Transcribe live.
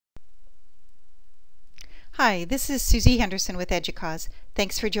Hi, this is Susie Henderson with EDUCAUSE.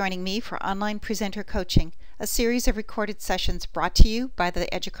 Thanks for joining me for Online Presenter Coaching, a series of recorded sessions brought to you by the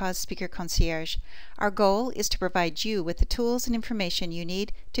EDUCAUSE Speaker Concierge. Our goal is to provide you with the tools and information you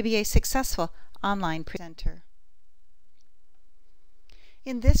need to be a successful online presenter.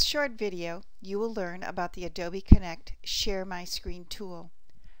 In this short video, you will learn about the Adobe Connect Share My Screen tool,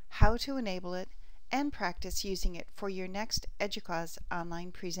 how to enable it, and practice using it for your next EDUCAUSE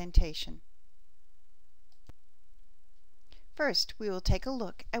online presentation. First, we will take a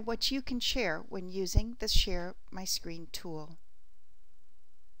look at what you can share when using the Share My Screen tool.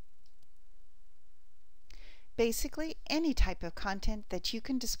 Basically, any type of content that you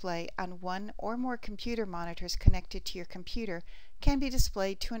can display on one or more computer monitors connected to your computer can be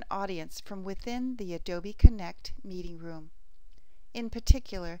displayed to an audience from within the Adobe Connect meeting room. In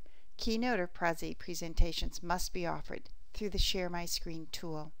particular, keynote or Prezi presentations must be offered through the Share My Screen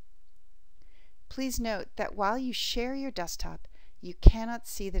tool. Please note that while you share your desktop, you cannot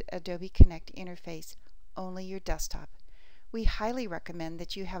see the Adobe Connect interface, only your desktop. We highly recommend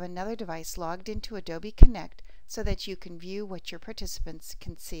that you have another device logged into Adobe Connect so that you can view what your participants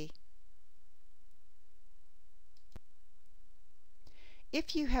can see.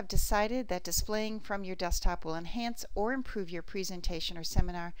 If you have decided that displaying from your desktop will enhance or improve your presentation or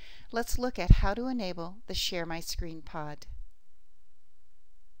seminar, let's look at how to enable the Share My Screen pod.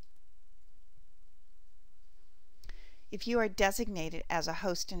 If you are designated as a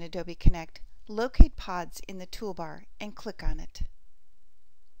host in Adobe Connect, locate Pods in the toolbar and click on it.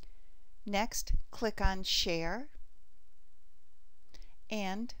 Next, click on Share,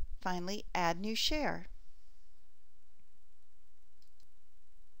 and finally Add New Share.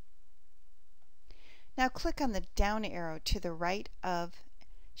 Now click on the down arrow to the right of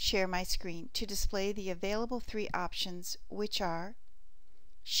Share My Screen to display the available three options, which are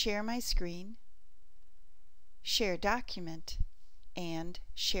Share My Screen, Share Document, and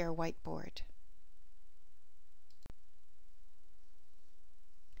Share Whiteboard.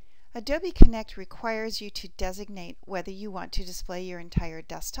 Adobe Connect requires you to designate whether you want to display your entire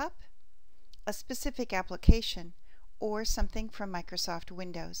desktop, a specific application, or something from Microsoft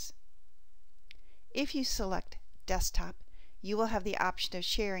Windows. If you select Desktop, you will have the option of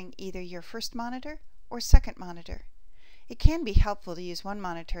sharing either your first monitor or second monitor. It can be helpful to use one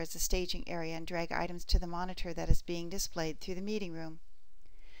monitor as a staging area and drag items to the monitor that is being displayed through the meeting room.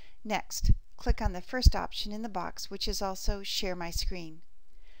 Next, click on the first option in the box, which is also Share My Screen.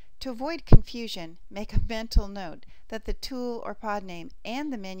 To avoid confusion, make a mental note that the tool or pod name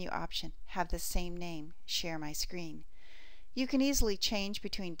and the menu option have the same name, Share My Screen. You can easily change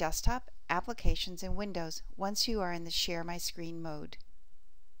between desktop, applications, and Windows once you are in the Share My Screen mode.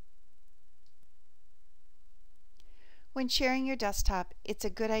 When sharing your desktop, it's a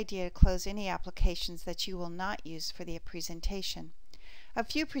good idea to close any applications that you will not use for the presentation. A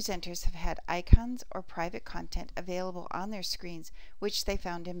few presenters have had icons or private content available on their screens which they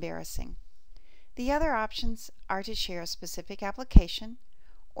found embarrassing. The other options are to share a specific application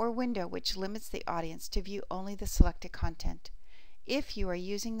or window which limits the audience to view only the selected content. If you are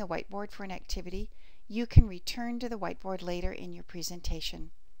using the whiteboard for an activity, you can return to the whiteboard later in your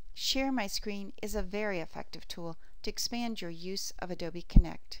presentation. Share My Screen is a very effective tool to expand your use of Adobe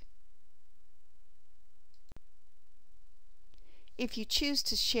Connect. If you choose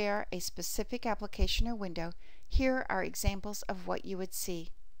to share a specific application or window, here are examples of what you would see.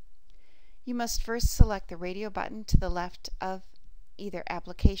 You must first select the radio button to the left of either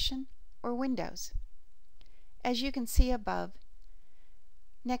Application or Windows. As you can see above,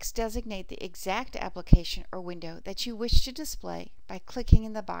 next designate the exact application or window that you wish to display by clicking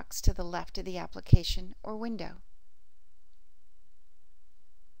in the box to the left of the application or window.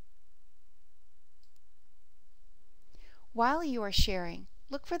 While you are sharing,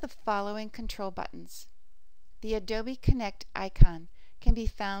 look for the following control buttons. The Adobe Connect icon can be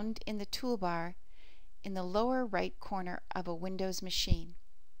found in the toolbar in the lower right corner of a Windows machine,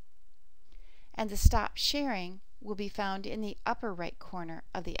 and the Stop Sharing will be found in the upper right corner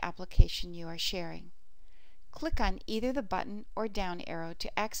of the application you are sharing. Click on either the button or down arrow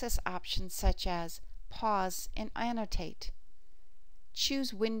to access options such as Pause and Annotate.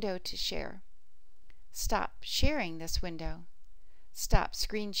 Choose Window to share. Stop sharing this window, stop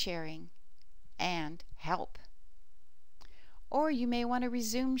screen sharing, and help. Or you may want to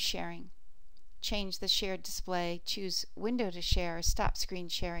resume sharing. Change the shared display, choose window to share, stop screen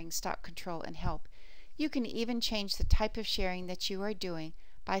sharing, stop control, and help. You can even change the type of sharing that you are doing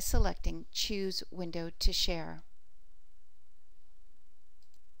by selecting choose window to share.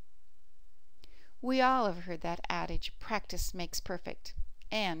 We all have heard that adage, practice makes perfect,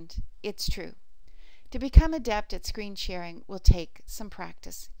 and it's true. To become adept at screen sharing will take some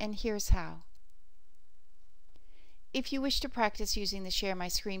practice, and here's how. If you wish to practice using the Share My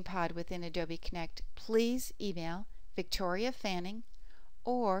Screen pod within Adobe Connect, please email Victoria Fanning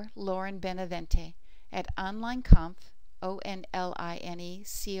or Lauren Benavente at onlineconf,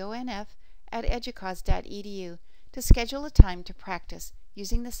 ONLINECONF, at educause.edu to schedule a time to practice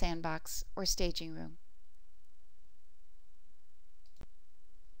using the sandbox or staging room.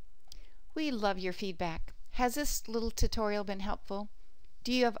 We love your feedback. Has this little tutorial been helpful?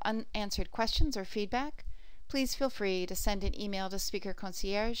 Do you have unanswered questions or feedback? Please feel free to send an email to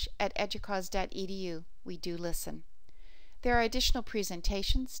speakerconcierge@educause.edu. We do listen. There are additional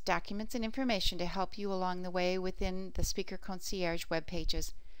presentations, documents, and information to help you along the way within the Speaker Concierge web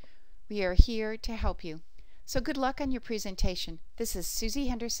pages. We are here to help you. So good luck on your presentation. This is Susie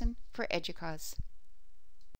Henderson for EDUCAUSE.